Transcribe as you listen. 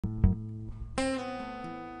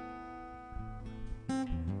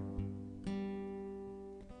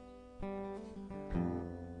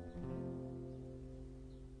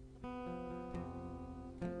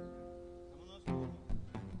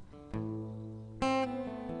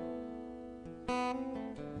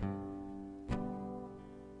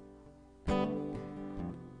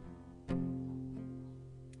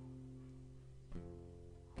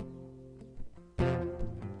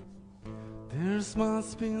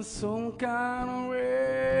must be some kind of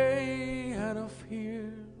way out of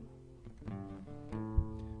here.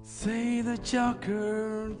 Say the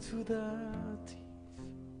joker to the thief.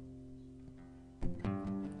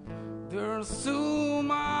 There's so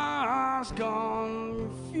much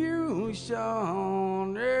confusion,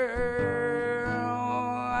 yeah,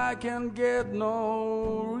 I can't get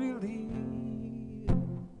no relief.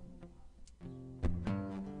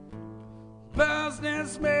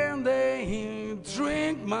 Businessmen, they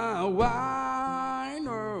drink my wine,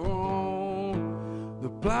 oh, the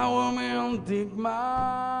plowmen dig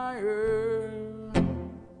my earth.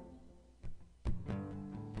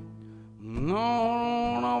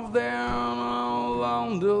 None of them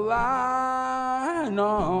along the line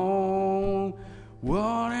know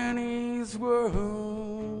what in his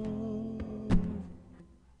world.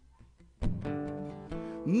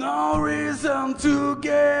 No reason to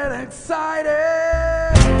get excited.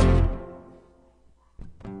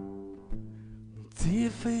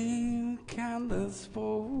 TV candles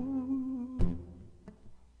fall.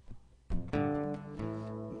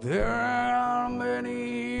 There are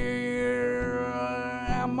many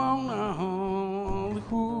among all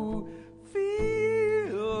who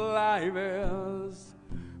feel life is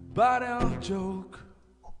but a joke.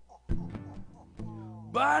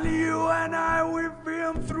 But you and I, we've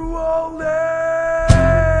been through all that.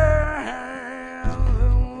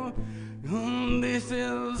 This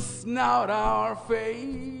is not our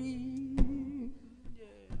fate.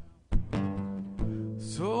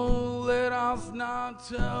 So let us not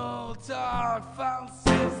talk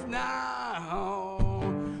fancies now.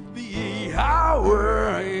 The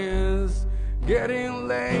hour is getting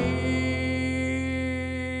late.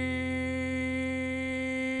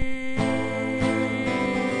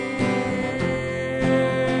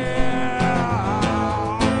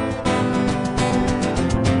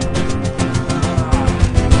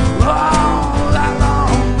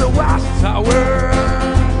 Along the Watchtower,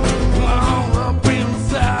 the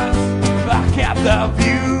princess back at the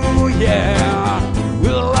view, yeah.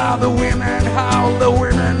 We'll have the women howl, the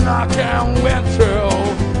women knock and winter.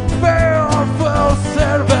 Fearful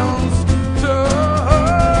servants too.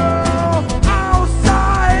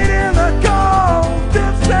 Outside in the cold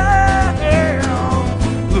distance,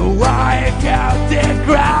 the white cat did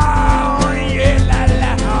ground, yeah, la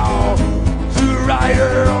la. The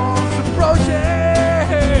riders approaching.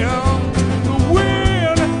 The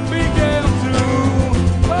wind began to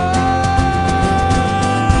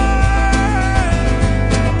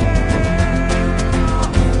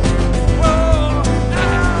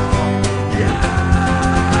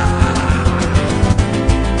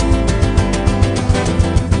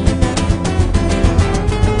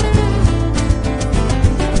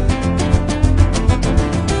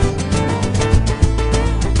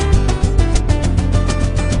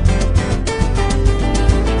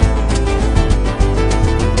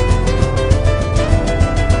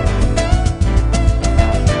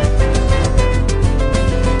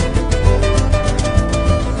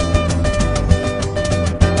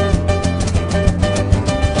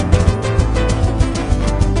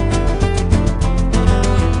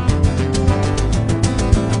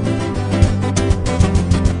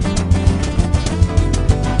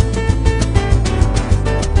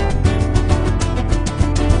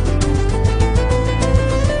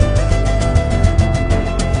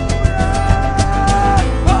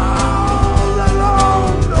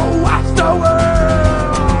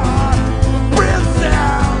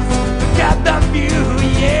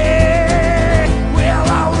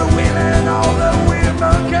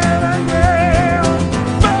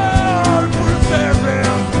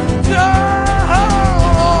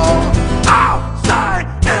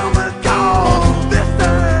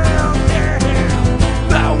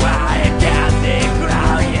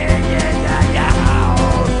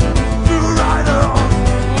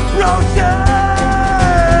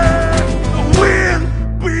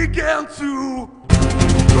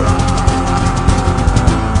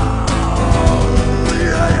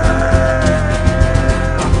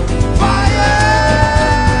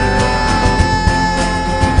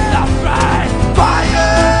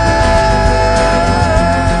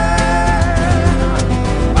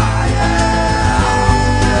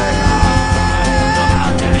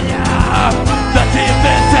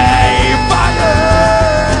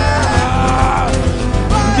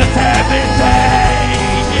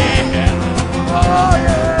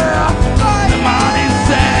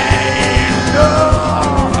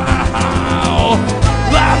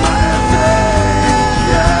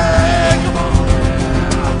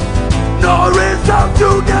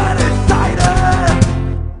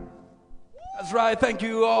Thank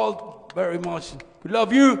you all. very much. We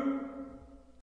love you.